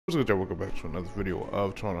What's good, y'all? Welcome back to another video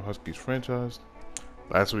of Toronto Huskies franchise.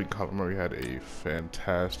 Last week, Colin Murray had a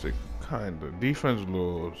fantastic kind of defense, a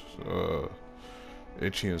little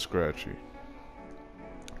itchy and scratchy.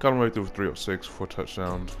 Colin Murray threw for 306, 4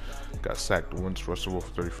 touchdowns, got sacked once, rushed the ball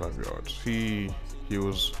for 35 yards. He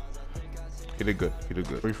did good. He did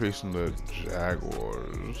good. We're facing the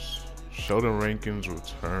Jaguars. Sheldon Rankins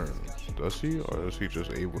returns. Does he, or is he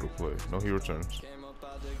just able to play? No, he returns.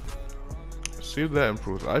 See if that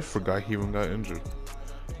improves. I forgot he even got injured.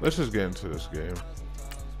 Let's just get into this game.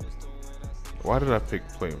 Why did I pick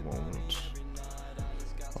play moments?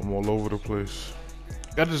 I'm all over the place.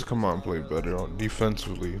 Gotta just come out and play better.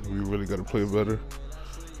 Defensively, we really gotta play better.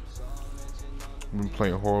 We've been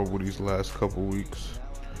playing horrible these last couple weeks.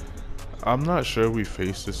 I'm not sure we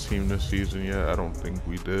faced this team this season yet. I don't think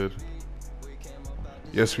we did.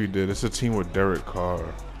 Yes, we did. It's a team with Derek Carr.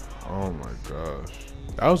 Oh my gosh.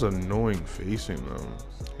 That was annoying facing them.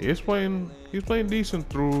 He's playing decent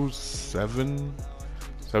through seven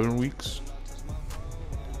weeks.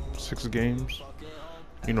 6 games.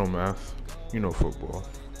 You know math. You know football.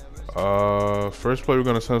 First play we're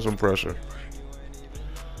gonna send some pressure.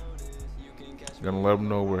 Gonna let them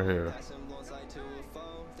know we're here.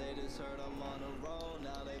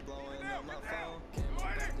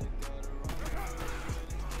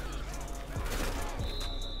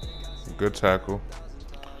 Good tackle.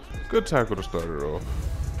 Good tackle to start it off.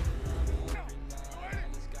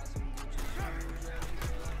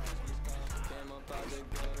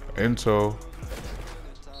 Into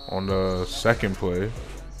on the second play.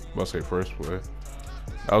 I'll say first play.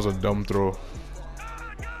 That was a dumb throw.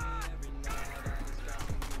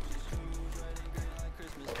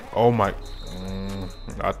 Oh my.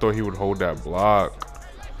 I thought he would hold that block.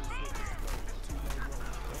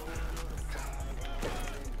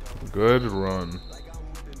 Good run.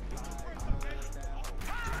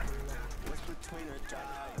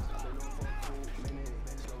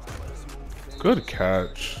 Good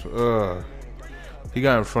catch. He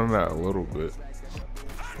got in front of that a little bit.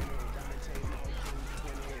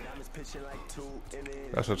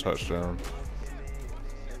 That's a touchdown.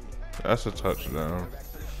 That's a touchdown.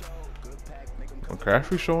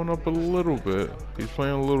 McCaffrey showing up a little bit. He's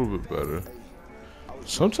playing a little bit better.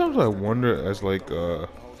 Sometimes I wonder, as like a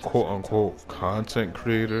quote unquote content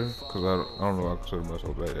creator, because I don't know if I consider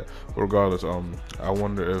myself that yet. But regardless, I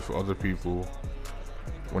wonder if other people,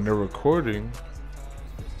 when they're recording,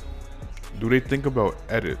 do they think about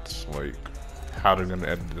edits, like how they're gonna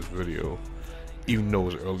edit this video, even though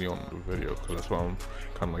it's early on in the video? Because that's what I'm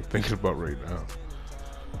kind of like thinking about right now.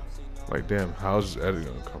 Like, damn, how's this edit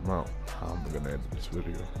gonna come out? How am I gonna edit this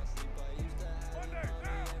video?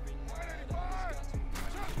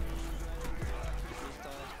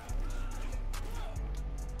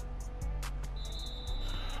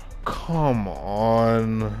 Come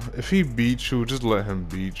on. If he beats you, just let him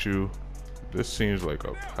beat you. This seems like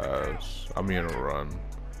a pass. I mean a run.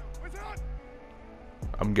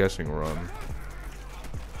 I'm guessing run.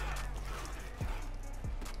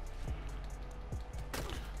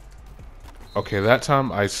 Okay, that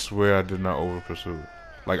time I swear I did not over pursue.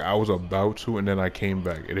 Like, I was about to, and then I came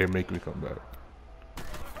back. It didn't make me come back.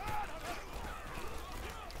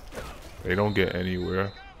 They don't get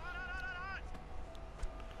anywhere.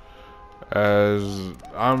 As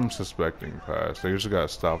I'm suspecting pass. They just got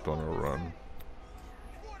stopped on a run.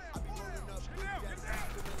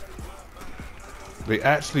 They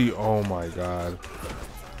actually, oh my god.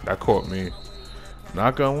 That caught me.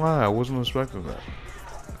 Not gonna lie, I wasn't expecting that.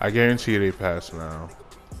 I guarantee they pass now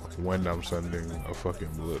when I'm sending a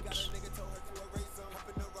fucking blitz.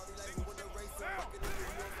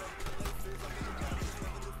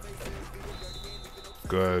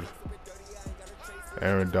 Good.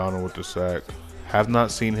 Aaron Donald with the sack. Have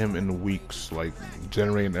not seen him in weeks, like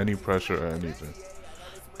generating any pressure or anything.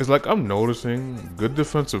 It's like I'm noticing good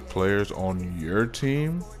defensive players on your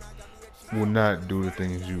team will not do the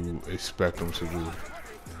things you expect them to do.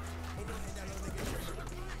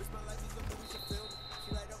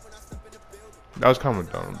 That was kind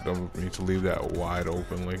of dumb of me to leave that wide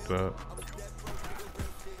open like that.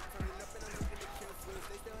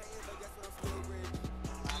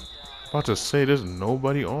 About to say, there's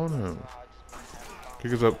nobody on him.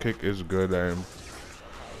 Kickers up kick is good and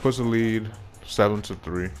puts the lead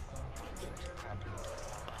 7-3.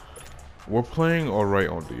 We're playing alright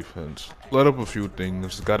on defense. Let up a few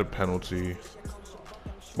things, got a penalty.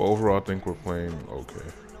 But overall, I think we're playing okay.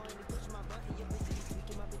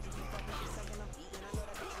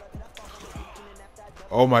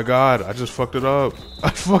 Oh my god, I just fucked it up. I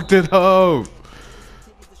fucked it up.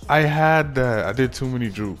 I had that. I did too many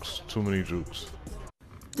jukes. Too many jukes.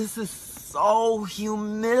 This is so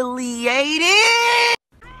humiliating.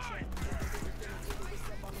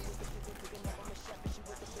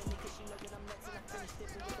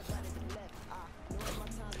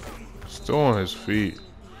 Still on his feet.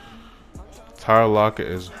 Tyler Lockett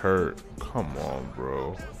is hurt. Come on,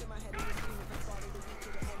 bro.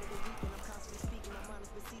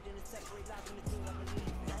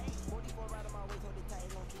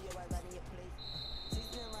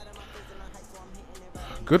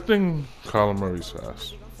 Good thing Kyler Murray's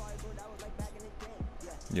fast.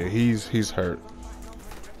 Yeah, he's hurt.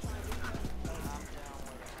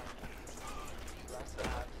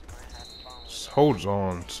 Just holds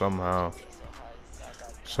on somehow.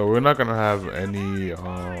 So we're not gonna have any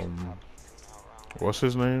what's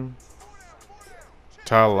his name?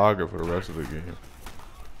 Tyler Lockett for the rest of the game.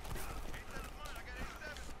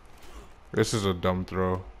 This is a dumb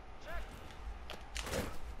throw.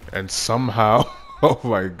 And somehow, oh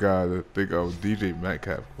my god, I think DJ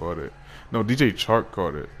Metcalf caught it. No, DJ Chark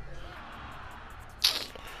caught it.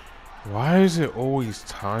 Why is it always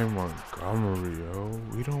Ty Montgomery, yo?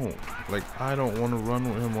 We don't, like, I don't want to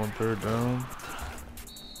run with him on third down.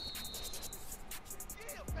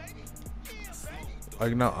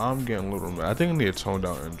 Like, now I'm getting a little mad. I think I need to tone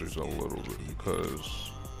down injuries a little bit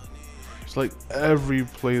because it's like every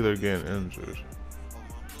play they're getting injured.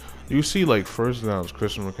 You see, like, first downs,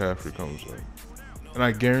 Christian McCaffrey comes in. And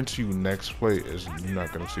I guarantee you next play is you're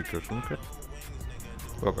not going to see Christian McCaffrey.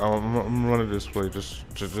 Look, I'm running this play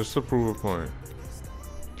just to prove a point.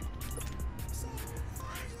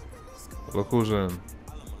 Look who's in.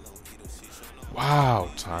 Wow,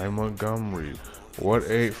 Ty Montgomery. What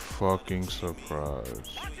a fucking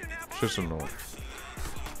surprise. Just annoying.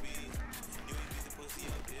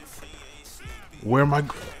 Where am I?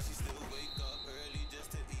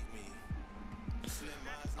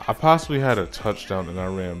 I possibly had a touchdown and I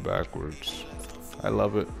ran backwards. I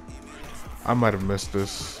love it. I might have missed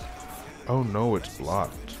this. Oh no, it's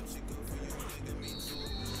blocked.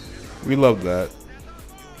 We love that.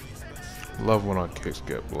 Love when our kicks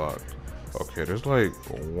get blocked. Okay, there's like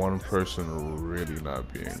one person really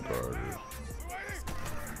not being guarded.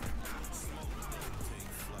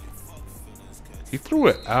 He threw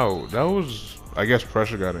it out. That was, I guess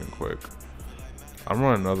pressure got in quick. I'm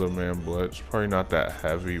running another man blitz. Probably not that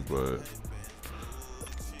heavy, but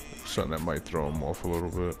something that might throw him off a little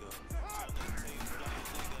bit.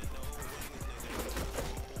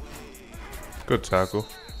 Good tackle.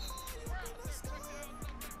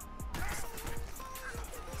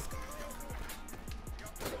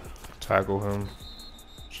 Tackle him.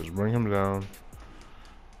 Just bring him down.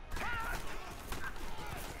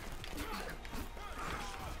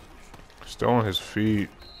 Still on his feet.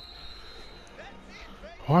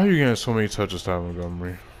 Why are you getting so many touches, Ty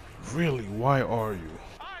Montgomery? Really, why are you?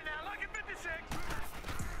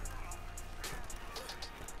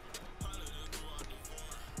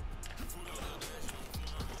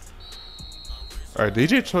 Alright,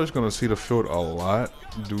 DJ Chark's gonna see the field a lot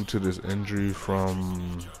due to this injury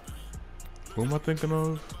from... Who am I thinking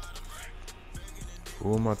of?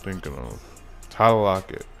 Who am I thinking of? Tyler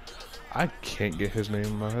Lockett. I can't get his name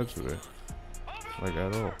in my head today. Like,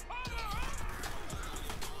 at all.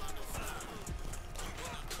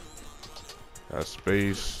 Got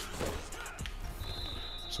space.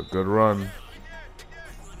 It's a good run.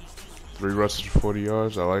 3 rushes for 40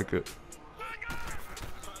 yards. I like it.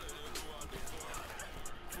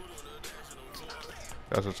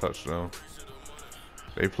 That's a touchdown.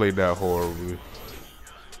 They played that horribly.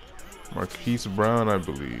 Marquise Brown, I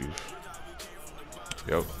believe.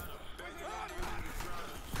 Yep.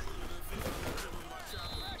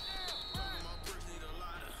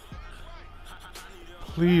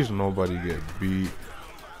 Please nobody get beat.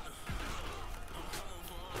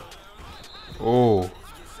 Oh,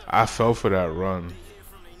 I fell for that run.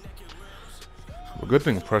 But good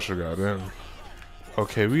thing pressure got in.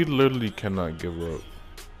 Okay, we literally cannot give up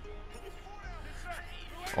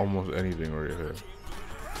almost anything right here.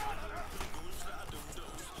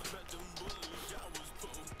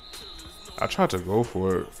 I tried to go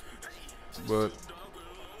for it, but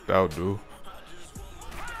that'll do.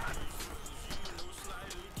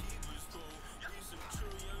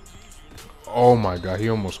 Oh my god, he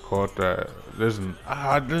almost caught that.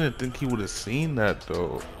 I didn't think he would have seen that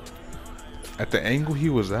though. At the angle he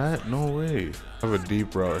was at, no way. I have a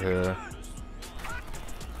deep route here.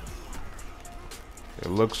 It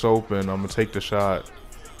looks open. I'm gonna take the shot.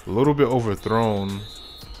 A little bit overthrown.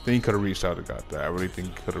 I think he could have reached out and got that. I really think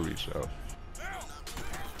he could have reached out.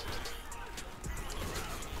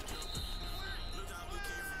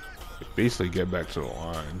 basically get back to the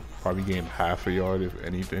line. Probably gain half a yard if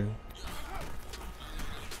anything.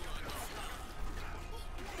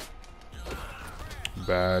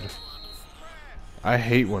 Bad. I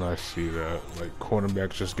hate when I see that, like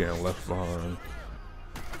cornerbacks just getting left behind.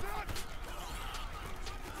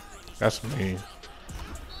 That's me.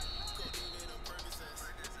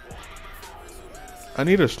 I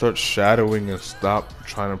need to start shadowing and stop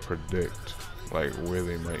trying to predict like where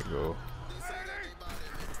they might go.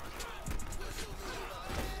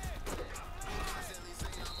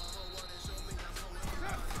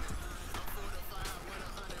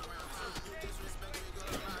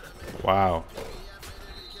 Wow.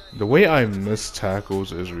 The way I miss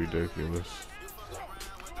tackles is ridiculous.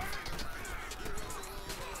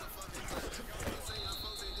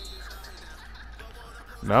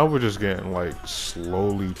 Now we're just getting like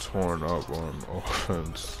slowly torn up on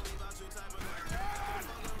offense.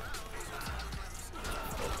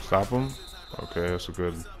 Stop him? Okay, that's a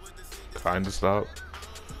good kind of stop.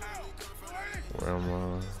 Where am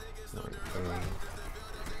I? Right there.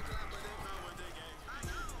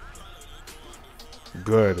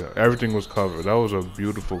 Good. Everything was covered. That was a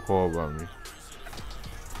beautiful call by me.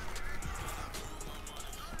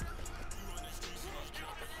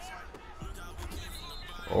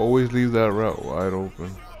 Always leave that route wide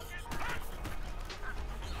open.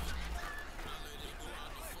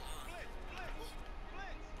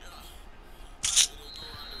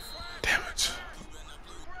 Damn it.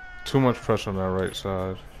 Too much pressure on that right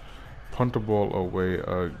side. Punt the ball away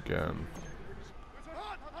again.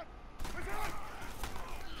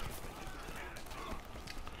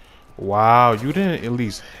 Wow, you didn't at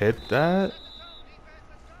least hit that?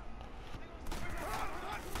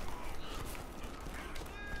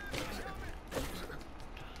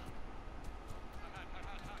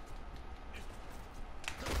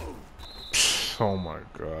 Oh my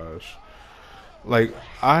gosh. Like,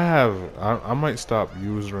 I might stop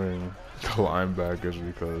using the linebackers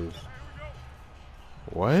because...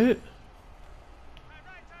 What?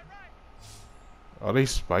 Are they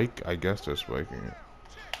spike? I guess they're spiking it.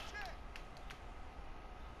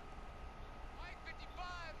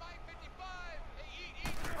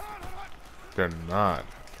 They're not.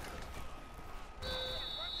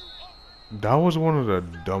 That was one of the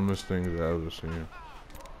dumbest things I've ever seen.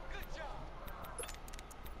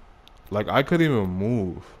 Like, I couldn't even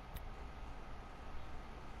move.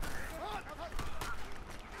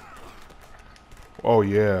 Oh,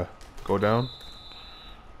 yeah. Go down.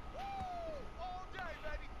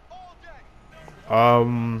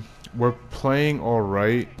 We're playing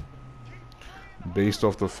alright based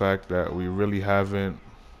off the fact that we really haven't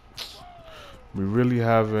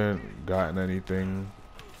gotten anything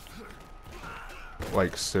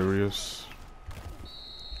like serious.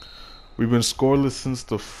 We've been scoreless since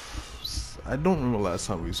I don't remember last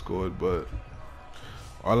time we scored, but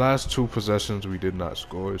our last 2 possessions we did not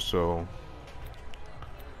score, so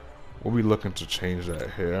we'll be looking to change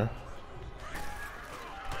that here.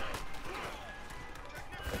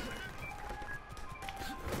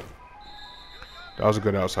 That was a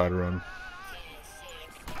good outside run.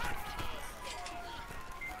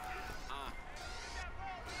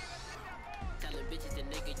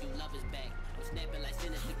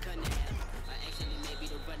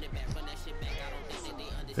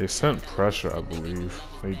 They sent pressure, I believe.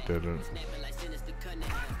 They didn't.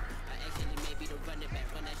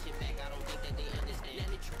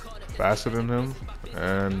 Faster than him,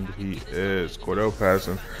 and he is. Cordell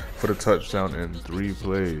passing for the touchdown in 3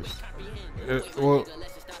 plays. Well,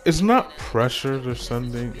 it's not pressure they're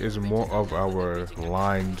sending. It's more of our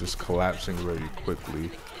line just collapsing very quickly,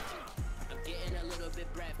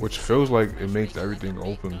 which feels like it makes everything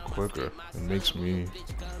open quicker. It makes me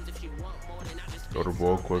go to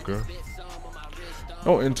ball quicker.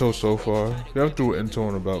 No intel so far. We have through intel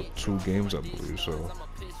in about 2 games, I believe. So,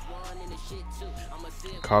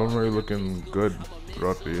 Kyler Murray looking good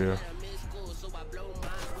throughout the year.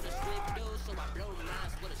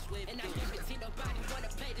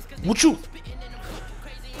 What you?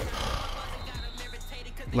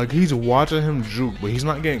 Like, he's watching him juke, but he's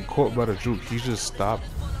not getting caught by the juke. He just stopped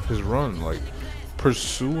his run. Like,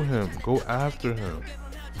 pursue him. Go after him.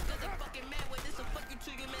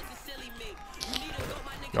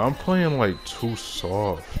 Yo, I'm playing like too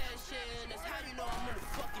soft.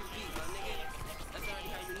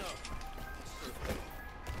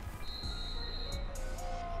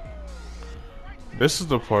 This is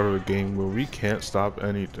the part of the game where we can't stop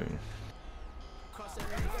anything.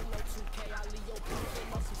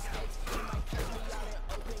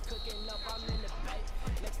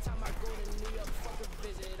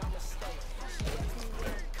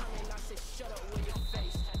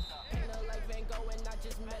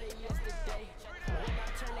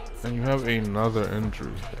 And you have another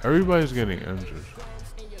injury. Everybody's getting injured.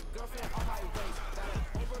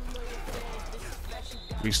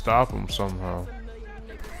 We stop him somehow.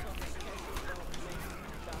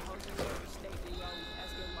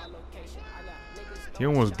 He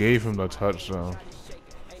almost gave him the touchdown.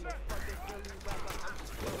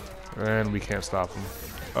 And we can't stop him.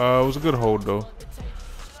 It was a good hold though.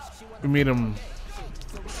 We made him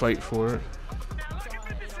fight for it.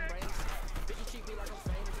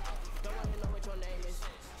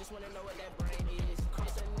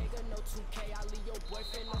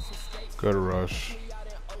 Good rush.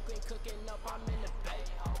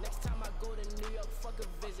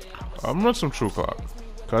 I'm running some true clock.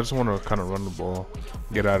 I just want to kind of run the ball,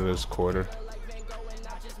 get out of this quarter.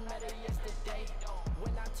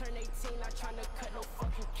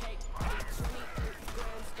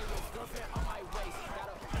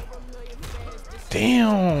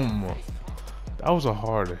 Damn, that was a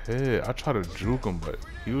hard hit. I tried to juke him, but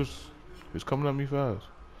he was coming at me fast.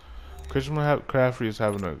 Christian McCaffrey is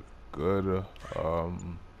having a good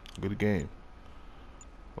good game.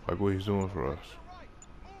 I like what he's doing for us.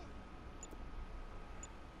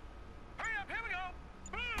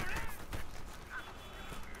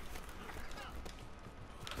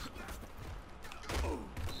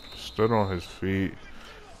 Stood on his feet.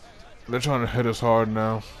 They're trying to hit us hard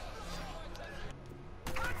now.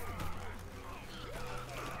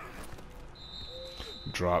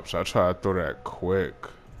 Drops. I try to throw that quick.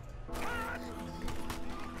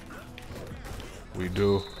 We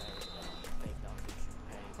do.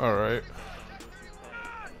 All right.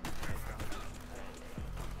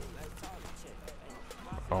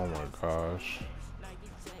 Oh my gosh.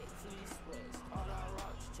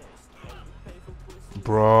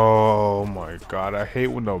 Bro, oh my god, I hate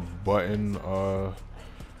when the button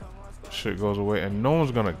shit goes away and no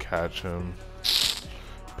one's gonna catch him.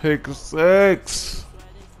 Pick 6.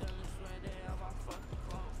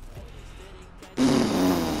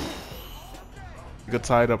 Get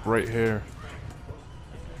tied up right here.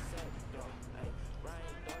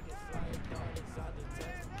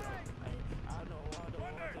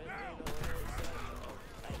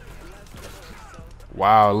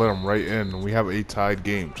 Wow, I let him right in. We have a tied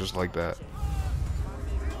game just like that.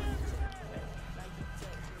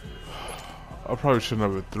 I probably should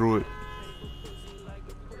never threw it.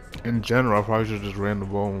 In general, I probably should have just ran the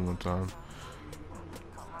ball one more time.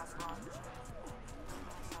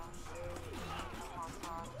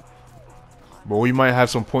 But we might have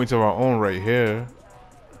some points of our own right here.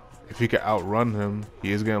 If he could outrun him,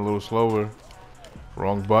 he is getting a little slower.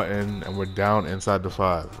 Wrong button, and we're down inside the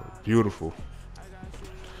 5. Beautiful.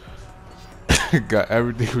 Got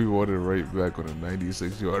everything we wanted right back on a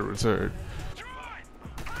 96-yard return.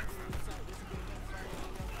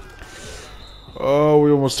 Oh,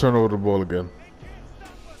 we almost turned over the ball again.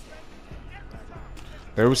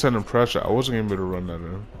 They were sending pressure. I wasn't able to run that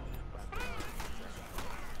in.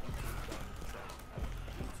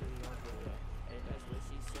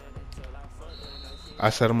 I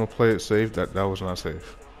said I'm gonna play it safe. That was not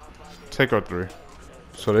safe. Take our 3.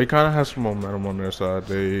 So they kind of have some momentum on their side.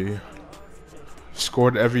 They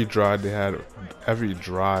scored every drive they had. Every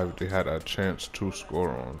drive they had a chance to score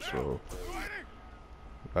on. So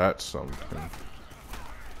that's something.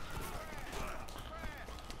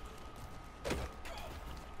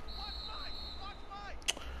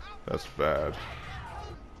 That's bad.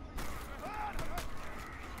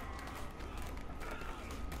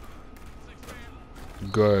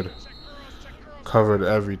 Good. Covered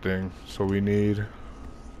everything. So we need.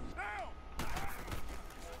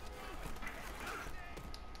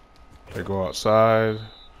 They go outside.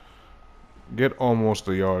 Get almost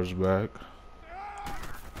the yards back.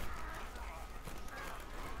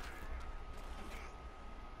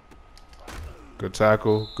 Good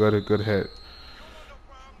tackle. Good hit.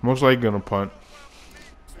 Most likely gonna punt.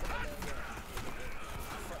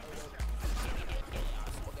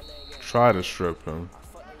 Try to strip him.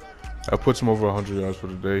 That puts him over 100 yards for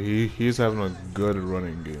the day. He's having a good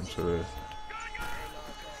running game today.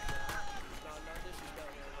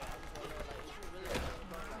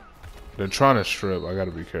 They're trying to strip. I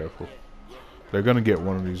gotta be careful. They're gonna get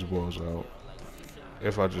one of these balls out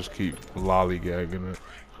if I just keep lollygagging it.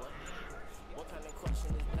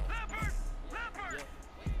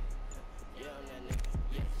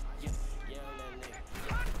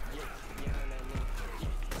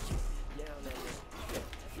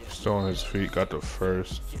 Still on his feet, got the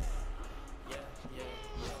first.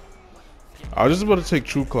 I was just about to take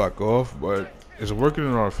true clock off, but it's working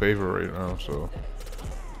in our favor right now, so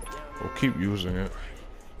we'll keep using it.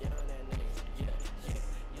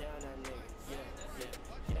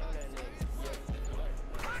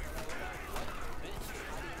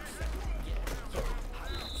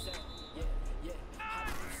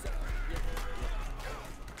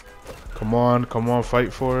 Come on,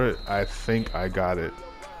 fight for it. I think I got it.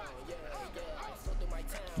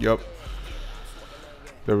 Yep.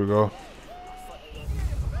 There we go.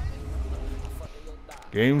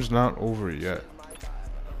 Game's not over yet.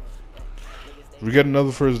 We get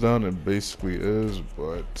another first down, it basically is,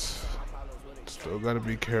 but still gotta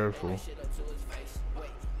be careful.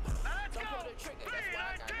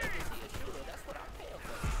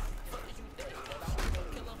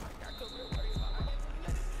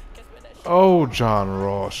 Oh, John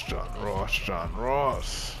Ross. John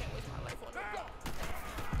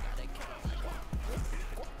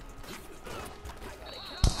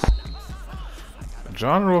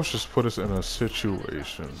Ross just put us in a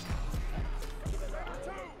situation.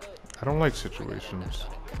 I don't like situations.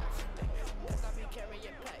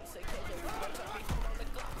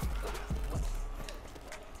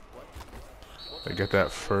 They get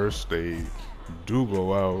that first, they do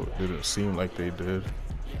go out. Didn't seem like they did.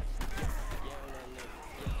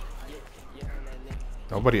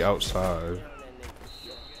 Nobody outside.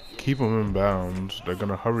 Keep them in bounds. They're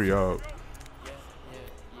gonna hurry up.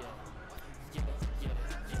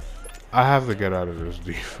 I have to get out of this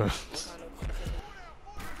defense.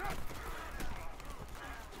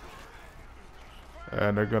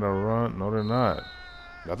 And they're gonna run. No, they're not.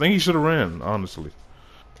 I think he should have ran, honestly.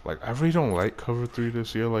 Like, I really don't like cover 3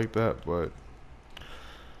 this year like that, but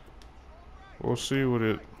we'll see what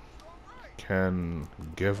it can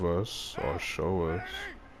give us or show us.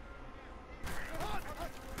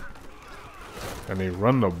 And they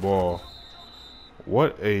run the ball.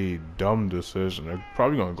 What a dumb decision. They're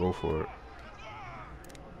probably gonna go for it.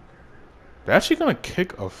 They're actually gonna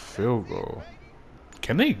kick a field goal.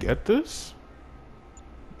 Can they get this?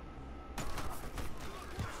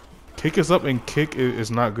 Kick us up and kick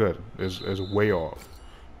is not good. Is way off.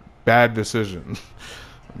 Bad decision.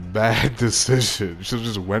 Bad decision. You should have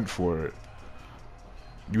just went for it.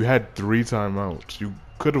 You had 3 timeouts. You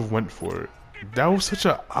could have went for it. That was such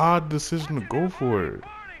an odd decision to go for it.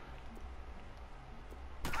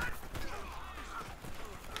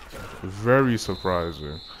 Very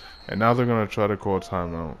surprising. And now they're gonna try to call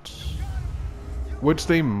timeouts, which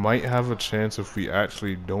they might have a chance if we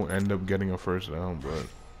actually don't end up getting a first down, but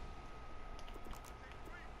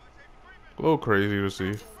a little crazy to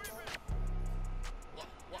see.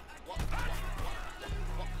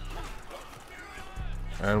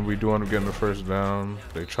 And we do end up getting the first down.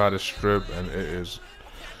 They try to strip, and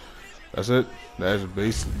that's it. That is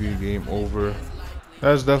basically game over.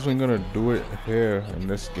 That's definitely gonna do it here in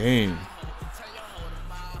this game.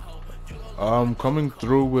 Coming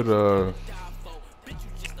through with a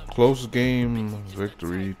close game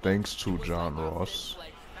victory thanks to John Ross.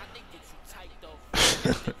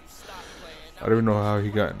 I don't even know how he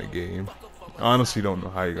got in the game. Honestly, don't know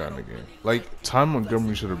how he got in the game. Like, Ty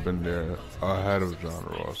Montgomery should have been there ahead of John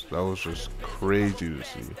Ross. That was just crazy to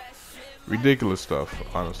see. Ridiculous stuff.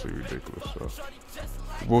 Honestly, ridiculous stuff.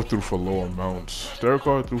 Both threw for low amounts. Derek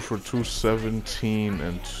Carr threw for 217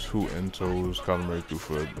 and 2 intos. Kyler Murray threw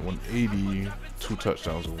for 180, 2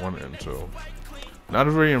 touchdowns and 1 into. Not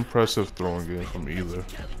a very impressive throwing game from either.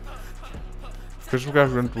 Chris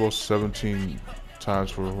McCaffrey ran the ball 17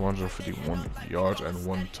 times for 151 yards and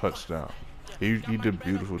 1 touchdown. He did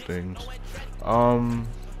beautiful things.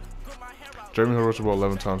 Jeremy Hill rushed the ball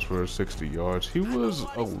 11 times for 60 yards. He was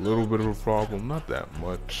a little bit of a problem, not that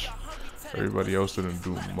much. Everybody else didn't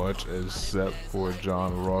do much except for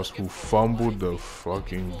John Ross, who fumbled the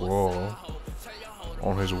fucking ball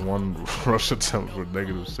on his 1 rush attempt for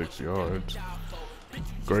 -6 yards.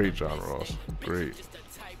 Great, John Ross. Great.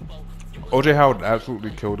 OJ Howard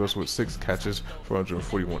absolutely killed us with 6 catches for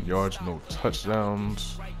 141 yards, no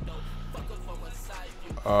touchdowns.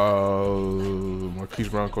 Marquise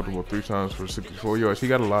Brown caught the ball 3 times for 64 yards. He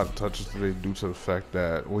got a lot of touches today due to the fact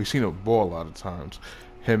that, well, he's seen the ball a lot of times.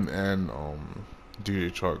 Him and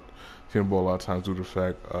DJ Chark seen the ball a lot of times due to the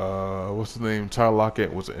fact, what's his name? Tyler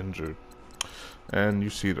Lockett was injured. And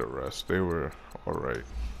you see the rest. They were alright.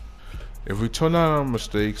 If we turn out our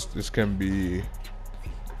mistakes, this can be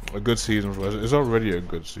a good season for us. It's already a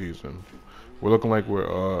good season. We're looking like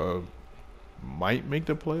we're might make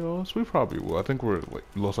the playoffs. We probably will. I think we're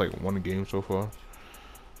lost like 1 game so far.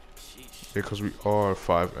 Yeah, because we are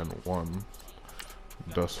 5-1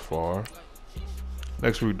 thus far.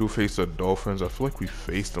 Next we do face the Dolphins. I feel like we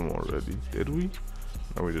faced them already. Did we?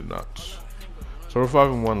 No, we did not. So we're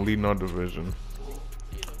 5-1, leading our division.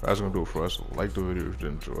 That's gonna do it for us. Like the video if you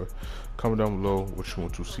did enjoy. Comment down below what you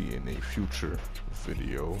want to see in a future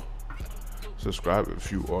video. Subscribe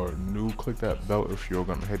if you are new. Click that bell if you're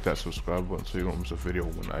gonna hit that subscribe button so you don't miss a video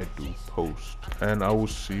when I do post. And I will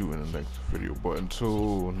see you in the next video. But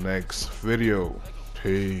until next video,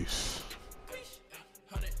 peace.